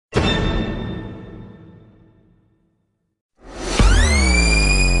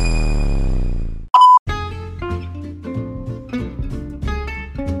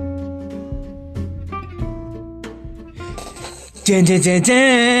Dun dun dun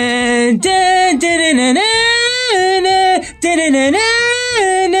dun dun dun dun dun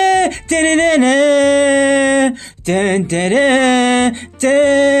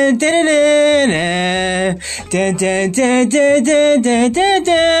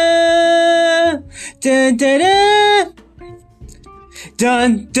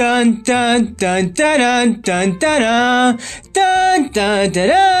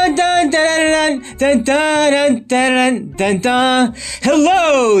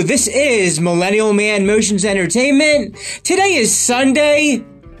Hello, this is Millennial Man Motions Entertainment. Today is Sunday,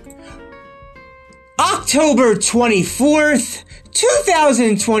 October 24th,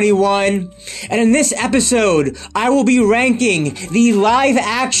 2021, and in this episode, I will be ranking the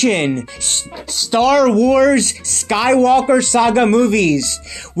live-action Star Wars Skywalker Saga movies,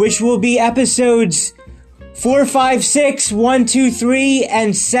 which will be episodes 4, 5, 6, 1, 2, 3,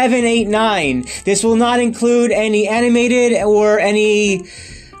 and 7, 8, 9. This will not include any animated or any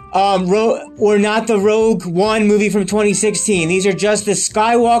or not the Rogue One movie from 2016. These are just the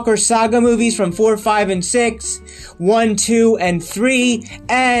Skywalker Saga movies from 4, 5, and 6, 1, 2, and 3,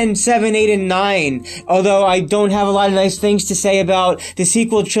 and 7, 8, and 9. Although I don't have a lot of nice things to say about the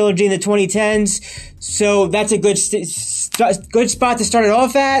sequel trilogy in the 2010s, so that's a good spot to start it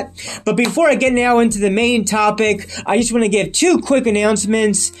off at. But before I get now into the main topic, I just want to give two quick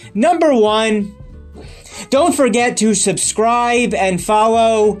announcements. Number one, don't forget to subscribe and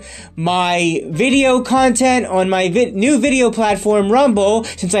follow my video content on my new video platform, Rumble,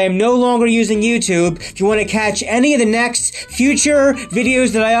 since I am no longer using YouTube. If you want to catch any of the next future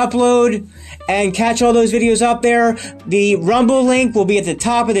videos that I upload and catch all those videos up there, the Rumble link will be at the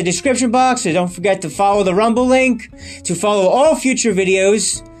top of the description box, so don't forget to follow the Rumble link to follow all future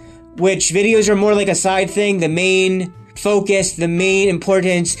videos, which videos are more like a side thing. The main focus, the main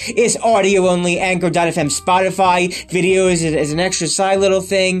importance is audio only, Anchor.fm, Spotify. Videos is an extra side little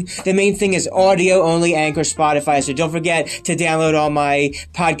thing. The main thing is audio only, Anchor, Spotify. So don't forget to download all my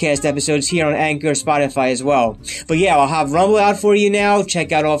podcast episodes here on Anchor, Spotify as well. But yeah, I'll have Rumble out for you now.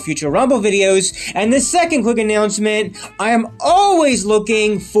 Check out all future Rumble videos. And the second quick announcement, I am always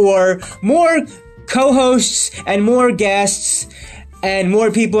looking for more co-hosts and more guests and more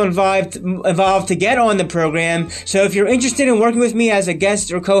people involved to get on the program. So if you're interested in working with me as a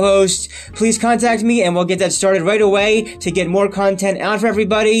guest or co-host, please contact me and we'll get that started right away to get more content out for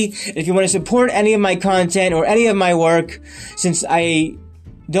everybody. If you want to support any of my content or any of my work, since I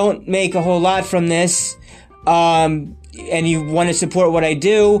don't make a whole lot from this, and you want to support what I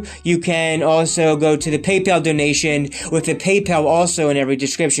do, you can also go to the PayPal donation with the PayPal also in every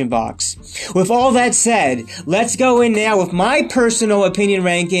description box. With all that said, let's go in now with my personal opinion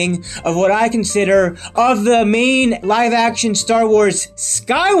ranking of what I consider of the main live-action Star Wars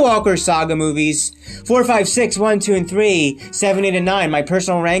Skywalker Saga movies, 4, 5, 6, 1, 2, and 3, 7, 8, and 9, my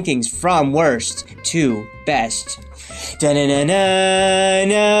personal rankings from worst to best. Dun dun dun dun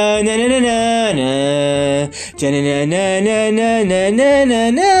dun dun dun dun dun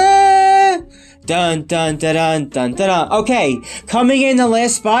dun dun dun dun. Okay, coming in the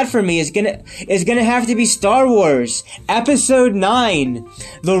last spot for me is gonna have to be Star Wars Episode 9,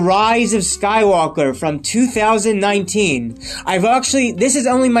 The Rise of Skywalker from 2019.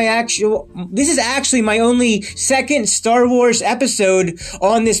 This is actually my only second Star Wars episode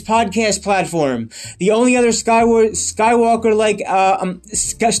on this podcast platform. The only other Star Wars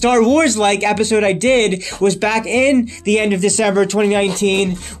like episode I did was back in the end of December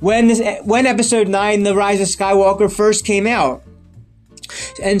 2019 when Episode 9, The Rise of Skywalker, first came out.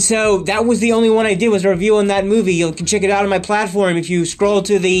 And so that was the only one I did, was a review on that movie. You can check it out on my platform if you scroll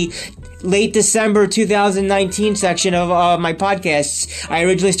to the late December 2019 section of my podcasts. I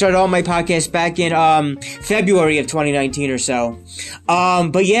originally started all my podcasts back in February of 2019 or so.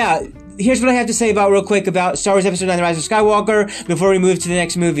 But yeah, here's what I have to say real quick about Star Wars Episode 9, The Rise of Skywalker, before we move to the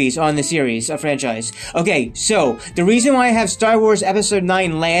next movies on the series, franchise. Okay, so, the reason why I have Star Wars Episode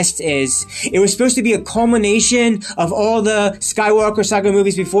 9 last is, it was supposed to be a culmination of all the Skywalker Saga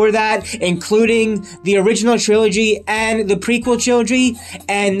movies before that, including the original trilogy and the prequel trilogy,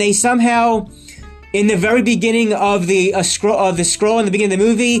 and they somehow, in the very beginning of the scroll in the beginning of the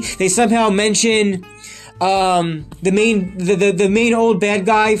movie, they somehow mention the main old bad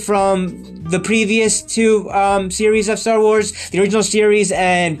guy from the previous two series of Star Wars, the original series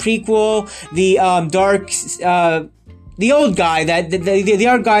and prequel, the old guy the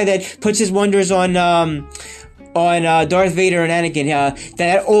old guy that puts his wonders on Darth Vader and Anakin.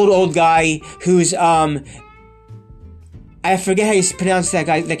 That old guy who's I forget how you pronounce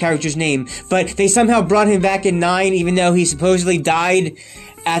the character's name, but they somehow brought him back in 9, even though he supposedly died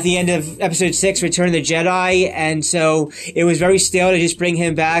at the end of episode 6, Return of the Jedi, and so it was very stale to just bring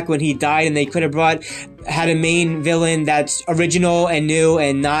him back when he died, and they could have had a main villain that's original and new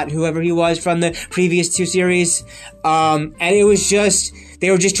and not whoever he was from the previous 2 series. And it was just, they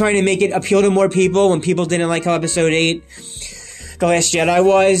were just trying to make it appeal to more people when people didn't like how episode 8, The Last Jedi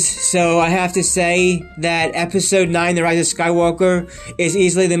was. So I have to say that episode 9, The Rise of Skywalker, is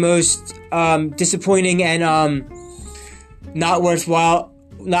easily the most disappointing and not worthwhile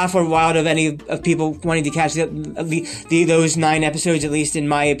of any of people wanting to catch those 9 episodes, at least in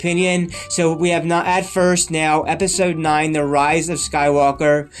my opinion. So we have not at first now episode 9, The Rise of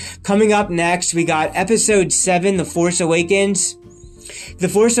Skywalker. Coming up next, we got episode 7, The Force Awakens. The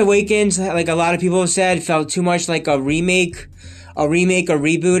Force Awakens, like a lot of people have said, felt too much like a remake or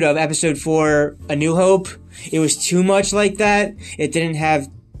reboot of episode 4, A New Hope. It was too much like that. It didn't have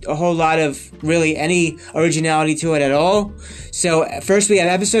a whole lot of really any originality to it at all. So first we have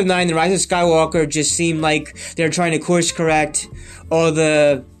episode 9, The Rise of Skywalker. Just seemed like they're trying to course correct all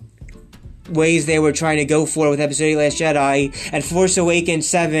the ways they were trying to go for with episode 8, Last Jedi. And Force Awakens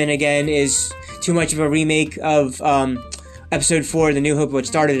 7 again is too much of a remake of episode 4, The New Hope, which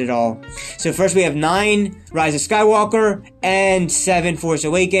started it all. So first we have 9, Rise of Skywalker, and 7, Force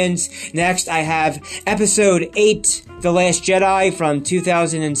Awakens. Next I have episode 8, The Last Jedi from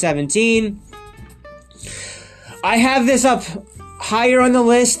 2017. I have this up higher on the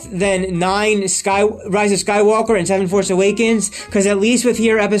list than 9, Rise of Skywalker, and 7, Force Awakens, because at least with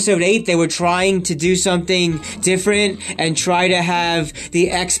here, episode 8, they were trying to do something different and try to have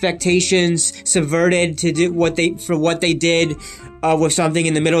the expectations subverted to do what they did with something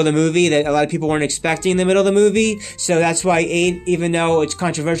in the middle of the movie that a lot of people weren't expecting in the middle of the movie. So that's why 8, even though it's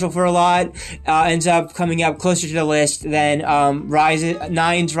controversial for a lot, ends up coming up closer to the list than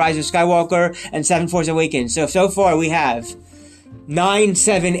 9's Rise of Skywalker and 7, Force Awakens. So far we have 9,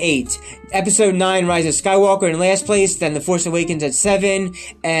 7, 8. Episode 9, Rise of Skywalker in last place, then The Force Awakens at 7,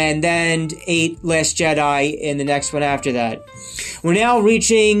 and then 8, Last Jedi in the next one after that. We're now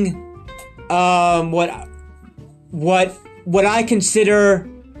reaching what I consider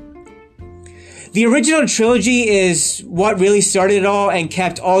the original trilogy is what really started it all and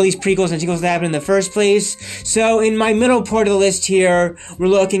kept all these prequels and sequels that happened in the first place. So in my middle part of the list here, we're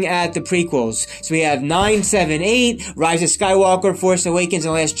looking at the prequels. So we have 9, 7, 8, Rise of Skywalker, Force Awakens,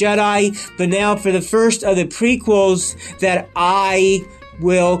 and Last Jedi. But now for the first of the prequels that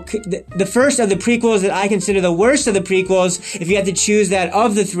the first of the prequels that I consider the worst of the prequels, if you had to choose that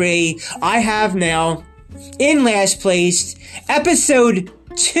of the 3, I have now in last place episode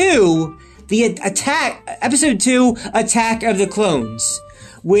 2, episode 2, Attack of the Clones,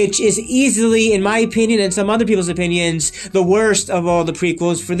 which is easily, in my opinion and some other people's opinions, the worst of all the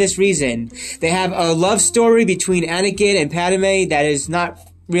prequels for this reason. They have a love story between Anakin and Padme that is not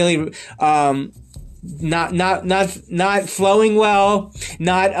really, not flowing well,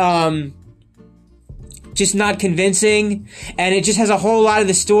 just not convincing, and it just has a whole lot of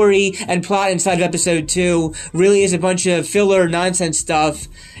the story and plot inside of episode 2 really is a bunch of filler nonsense stuff,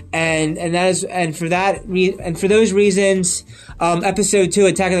 and for those reasons, episode 2,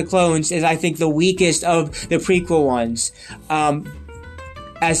 Attack of the Clones, is I think the weakest of the prequel ones,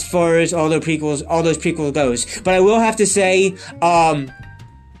 as far as all those prequels goes. But I will have to say,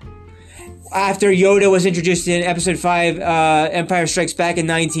 after Yoda was introduced in episode 5, Empire Strikes Back in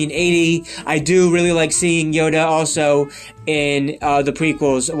 1980, I do really like seeing Yoda also in the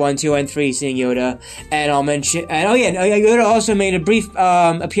prequels 1, 2, and 3, seeing Yoda. And I'll mention, Yoda also made a brief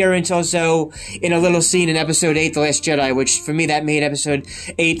appearance also in a little scene in episode 8, The Last Jedi, which for me that made episode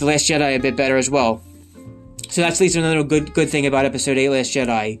 8, The Last Jedi, a bit better as well. So that's at least another good thing about episode 8, Last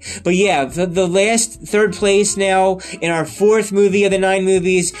Jedi. But yeah, the last third place now in our 4th movie of the 9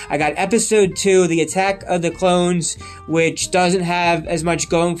 movies, I got episode 2, The Attack of the Clones, which doesn't have as much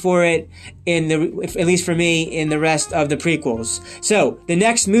going for it at least for me, in the rest of the prequels. So the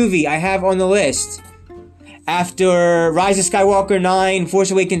next movie I have on the list, after Rise of Skywalker 9,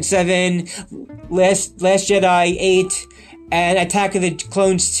 Force Awakens 7, Last Jedi 8, and Attack of the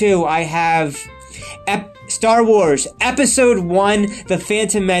Clones 2, I have Star Wars Episode 1, The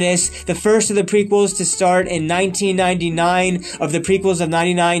Phantom Menace, the first of the prequels to start in 1999, of the prequels of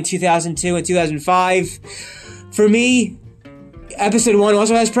 99, 2002, and 2005. For me, Episode 1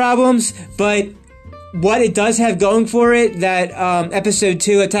 also has problems, but what it does have going for it that Episode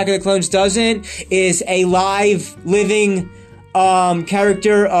 2, Attack of the Clones, doesn't, is a live, living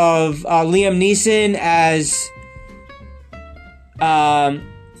character of Liam Neeson as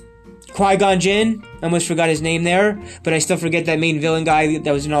Qui-Gon Jinn. I almost forgot his name there, but I still forget that main villain guy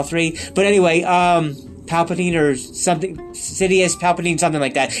that was in all 3. But anyway, Palpatine or something, Sidious, Palpatine, something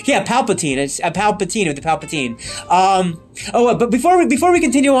like that. Yeah, Palpatine. It's a Palpatine with the Palpatine. But before we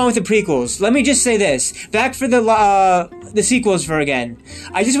continue on with the prequels, let me just say this. Back for the sequels for again.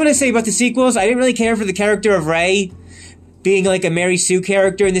 I just want to say about the sequels, I didn't really care for the character of Rey being like a Mary Sue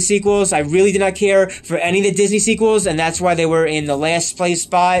character in the sequels. I really did not care for any of the Disney sequels, and that's why they were in the last place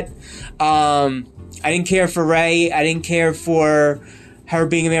spot. I didn't care for Rey. I didn't care for her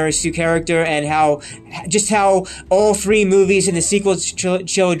being a Mary Sue character, and how all three movies in the sequel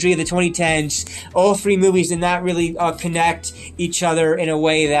trilogy of the 2010s, all three movies did not really connect each other in a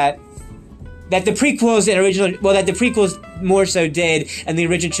way that the prequels that the prequels more so did, and the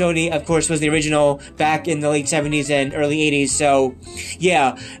original trilogy, of course, was the original back in the late 70s and early 80s. So,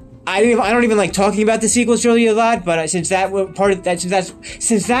 yeah. I don't even like talking about the sequel trilogy a lot, but since that was a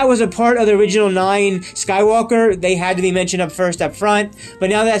part of the original 9 Skywalker, they had to be mentioned up front.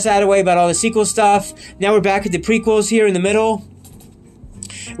 But now that's out of the way about all the sequel stuff. Now we're back at the prequels here in the middle.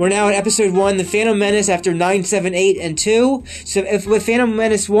 We're now at Episode 1, The Phantom Menace, after 9, 7, 8, and 2. So if with Phantom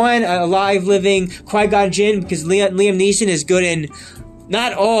Menace 1, alive, living Qui-Gon Jinn, because Liam Neeson is good in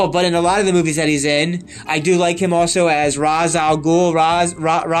not all, but in a lot of the movies that he's in. I do like him also as Ra's al Ghul, Ra's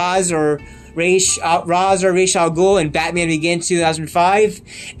or Ra's al Ghul in Batman Begins 2005,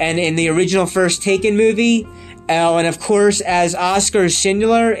 and in the original First Taken movie, and of course as Oscar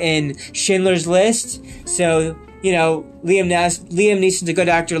Schindler in Schindler's List. So, you know, Liam Neeson's a good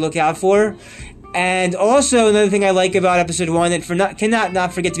actor to look out for. And also, another thing I like about Episode 1 that cannot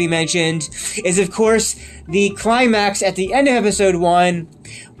not forget to be mentioned is, of course, the climax at the end of Episode 1,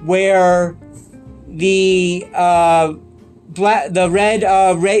 where the guy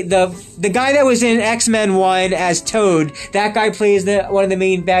that was in X-Men 1 as Toad, that guy plays one of the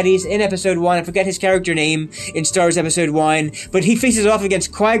main baddies in Episode 1. I forget his character name in Star Wars Episode 1, but he faces off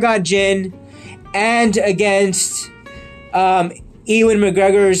against Qui-Gon Jinn and against Ewan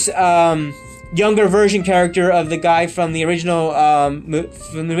McGregor's younger version character of the guy from the original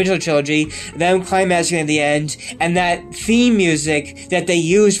trilogy, them climaxing at the end, and that theme music that they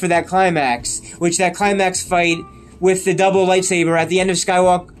used for that climax, which that climax fight with the double lightsaber at the end of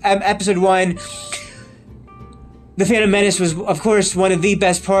Skywalker Episode 1. The Phantom Menace was, of course, one of the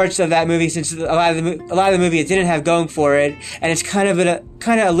best parts of that movie, since a lot of the movie it didn't have going for it, and it's kind of a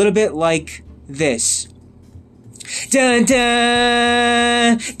little bit like this. Dun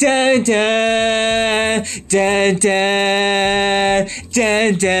dun dun dun dun dun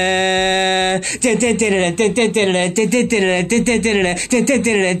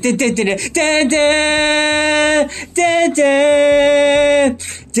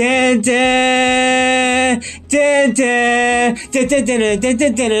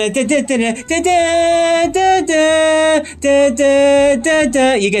dun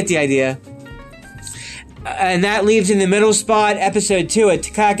dun you get the idea. And that leaves in the middle spot Episode 2,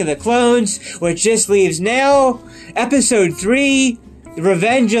 Attack of the Clones, which just leaves now Episode 3,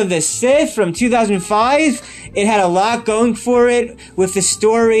 Revenge of the Sith from 2005. It had a lot going for it with the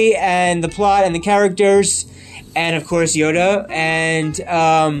story and the plot and the characters, and of course Yoda, and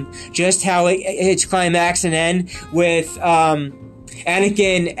just how its climax and end with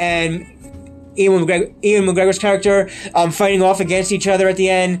Anakin and Ewan McGregor's character fighting off against each other at the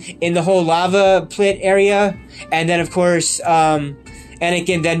end in the whole lava pit area, and then of course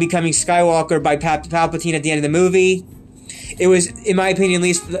Anakin then becoming Skywalker by Palpatine at the end of the movie. It was, in my opinion, at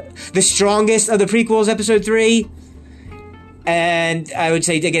least the strongest of the prequels, Episode 3, and I would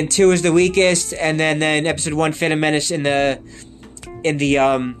say again 2 is the weakest, and then Episode 1, Phantom Menace in the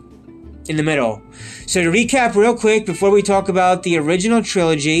middle. So to recap real quick before we talk about the original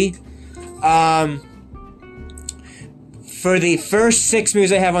trilogy. For the first 6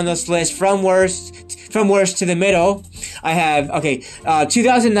 movies I have on this list, from worst to the middle, I have,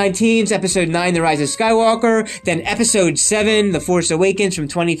 2019's Episode 9, The Rise of Skywalker, then Episode 7, The Force Awakens from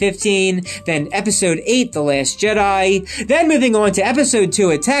 2015, then Episode 8, The Last Jedi, then moving on to Episode 2,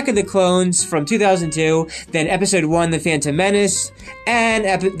 Attack of the Clones from 2002, then Episode 1, The Phantom Menace, and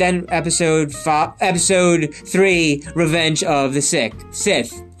then Episode 3, Revenge of the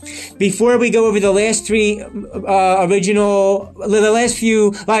Sith. Before we go over the last few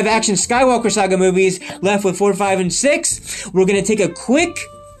live-action Skywalker Saga movies left with 4, 5, and 6, we're going to take a quick,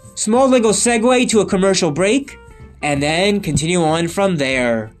 small little segue to a commercial break, and then continue on from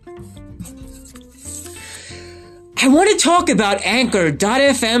there. I want to talk about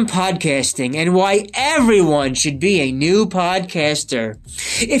Anchor.fm podcasting and why everyone should be a new podcaster.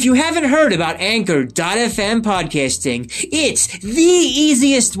 If you haven't heard about Anchor.fm podcasting, it's the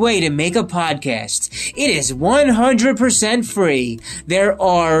easiest way to make a podcast. It is 100% free. There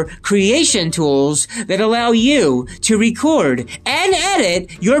are creation tools that allow you to record and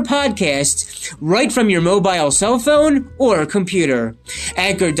edit your podcast right from your mobile cell phone or computer.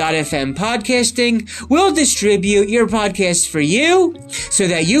 Anchor.fm podcasting will distribute your podcast for you so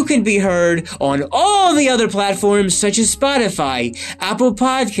that you can be heard on all the other platforms such as Spotify, Apple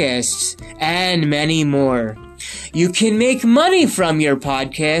Podcasts, and many more. You can make money from your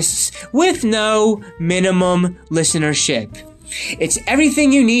podcasts with no minimum listenership. It's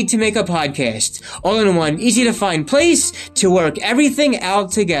everything you need to make a podcast, all in one easy-to-find place to work everything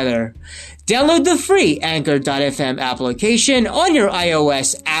out together. Download the free Anchor.fm application on your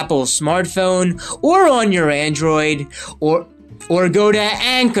iOS Apple smartphone or on your Android, or go to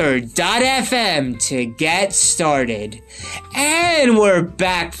Anchor.fm to get started. And we're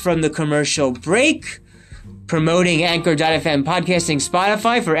back from the commercial break, promoting Anchor.fm podcasting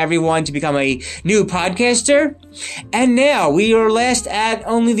Spotify for everyone to become a new podcaster. And now we are last at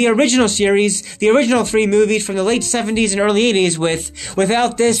only the original series, the original 3 movies from the late 70s and early 80s.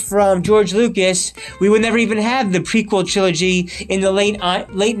 Without this from George Lucas, we would never even have the prequel trilogy in the late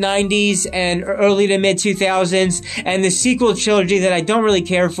 90s and early to mid 2000s, and the sequel trilogy that I don't really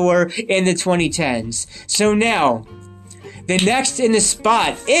care for in the 2010s. So now, the next in the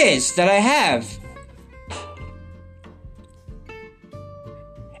spot is that I have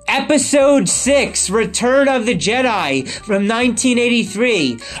Episode 6, Return of the Jedi from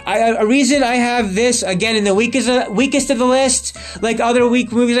 1983. A reason I have this, again, in the weakest of the list, like other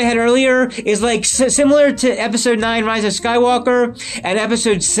weak movies I had earlier, is like similar to Episode 9, Rise of Skywalker, and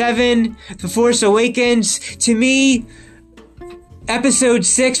Episode 7, The Force Awakens. To me, Episode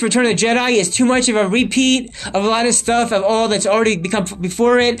 6, Return of the Jedi, is too much of a repeat of a lot of stuff of all that's already become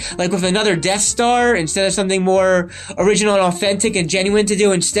before it, like with another Death Star instead of something more original and authentic and genuine to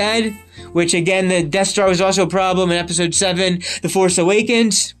do instead, which again, the Death Star was also a problem in Episode 7, The Force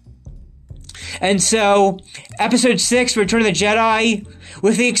Awakens. And so, Episode 6, Return of the Jedi,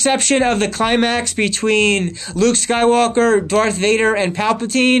 with the exception of the climax between Luke Skywalker, Darth Vader, and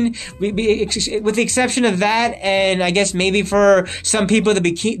Palpatine, with the exception of that, and I guess maybe for some people the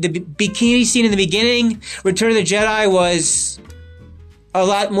bikini scene in the beginning, Return of the Jedi was a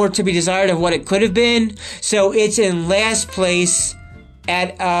lot more to be desired of what it could have been. So it's in last place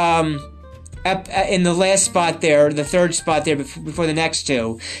at in the last spot there, the third spot there before the next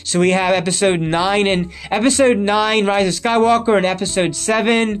two. So we have Episode 9 and Episode 9, Rise of Skywalker, and Episode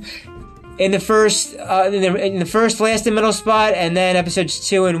 7 in the first, last and middle spot, and then Episodes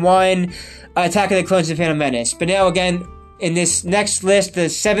 2 and 1, Attack of the Clones and Phantom Menace. But now again, in this next list, the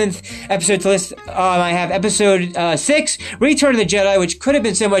 7th episode to list, I have Episode 6, Return of the Jedi, which could have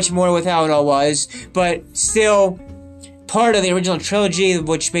been so much more with how it all was, but still part of the original trilogy,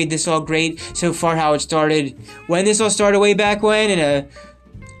 which made this all great so far, how it started, when this all started way back when, in a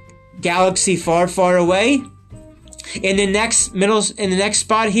galaxy far, far away. In the next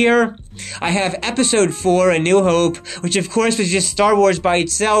spot here, I have Episode 4, A New Hope, which of course was just Star Wars by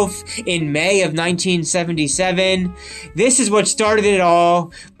itself in May of 1977. This is what started it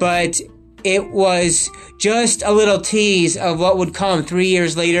all, but it was just a little tease of what would come 3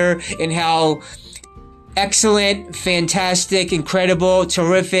 years later, and how excellent, fantastic, incredible,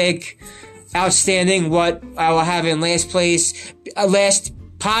 terrific, outstanding, what I will have in last place, last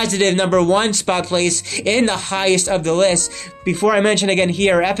positive number 1 spot place in the highest of the list. Before I mention again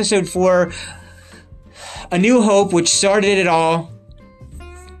here, Episode 4, A New Hope, which started it all.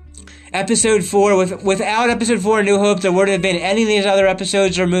 Episode 4, without Episode 4, A New Hope, there wouldn't have been any of these other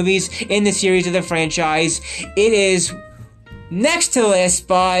episodes or movies in the series of the franchise. It is next to the last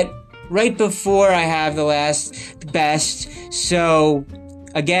spot, right before I have the best. So,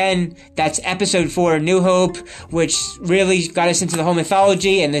 again, that's Episode 4, New Hope, which really got us into the whole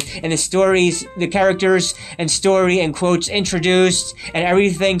mythology and the stories, the characters and story and quotes introduced, and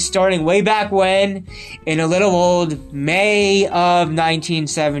everything starting way back when, in a little old May of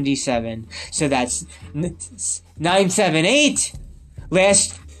 1977. So that's 978,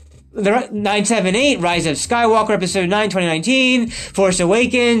 978, Rise of Skywalker, Episode 9, 2019, Force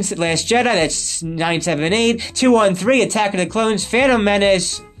Awakens, Last Jedi, that's 978, 213, Attack of the Clones, Phantom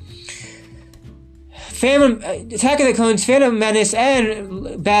Menace, Attack of the Clones, Phantom Menace,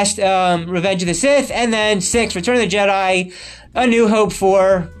 and best, Revenge of the Sith, and then 6, Return of the Jedi, A New Hope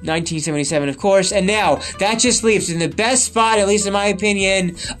 4, 1977, of course. And now, that just leaves in the best spot, at least in my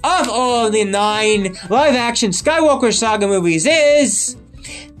opinion, of all the 9 live-action Skywalker Saga movies is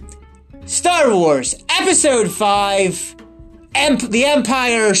Star Wars Episode 5, The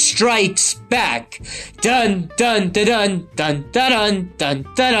Empire Strikes Back. Dun dun dun dun dun dun dun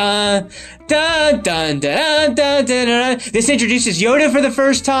dun dun dun dun dun dun dun. This introduces Yoda for the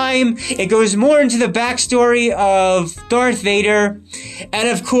first time. It goes more into the backstory of Darth Vader, and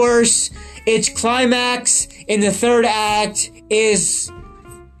of course, its climax in the third act is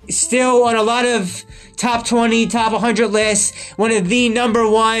still on a lot of top 20, top 100 lists. One of the number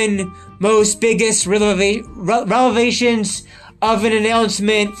one most biggest revelations of an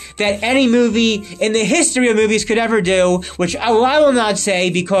announcement that any movie in the history of movies could ever do, which I will not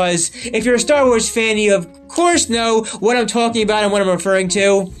say, because if you're a Star Wars fan, you of course know what I'm talking about and what I'm referring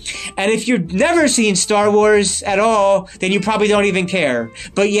to. And if you've never seen Star Wars at all, then you probably don't even care.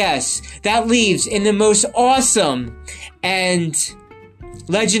 But yes, that leaves in the most awesome and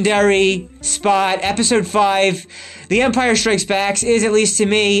legendary spot, Episode 5, The Empire Strikes Back is, at least to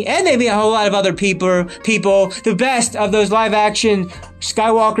me, and maybe a whole lot of other people, the best of those live-action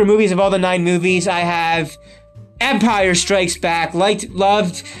Skywalker movies. Of all the 9 movies I have, Empire Strikes Back,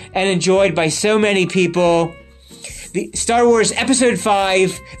 loved, and enjoyed by so many people. The Star Wars Episode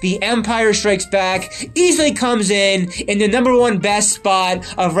 5, The Empire Strikes Back, easily comes in the number one best spot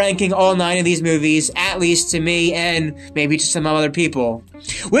of ranking all 9 of these movies, at least to me and maybe to some other people.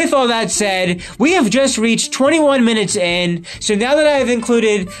 With all that said, we have just reached 21 minutes in, so now that I've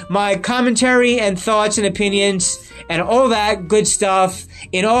included my commentary and thoughts and opinions and all that good stuff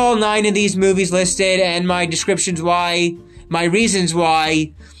in all 9 of these movies listed, and my descriptions why, my reasons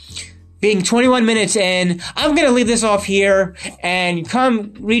why, being 21 minutes in, I'm gonna leave this off here and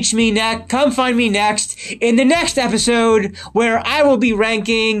come find me next in the next episode, where I will be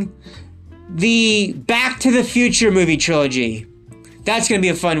ranking the Back to the Future movie trilogy. That's gonna be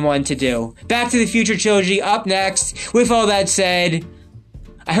a fun one to do. Back to the Future trilogy up next. With all that said,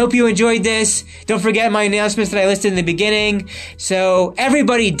 I hope you enjoyed this. Don't forget my announcements that I listed in the beginning. So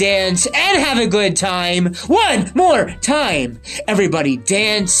everybody dance and have a good time. One more time. Everybody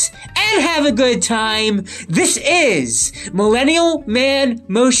dance and have a good time. This is Millennial Man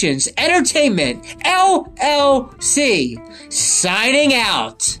Motions Entertainment, LLC, signing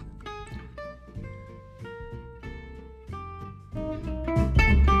out.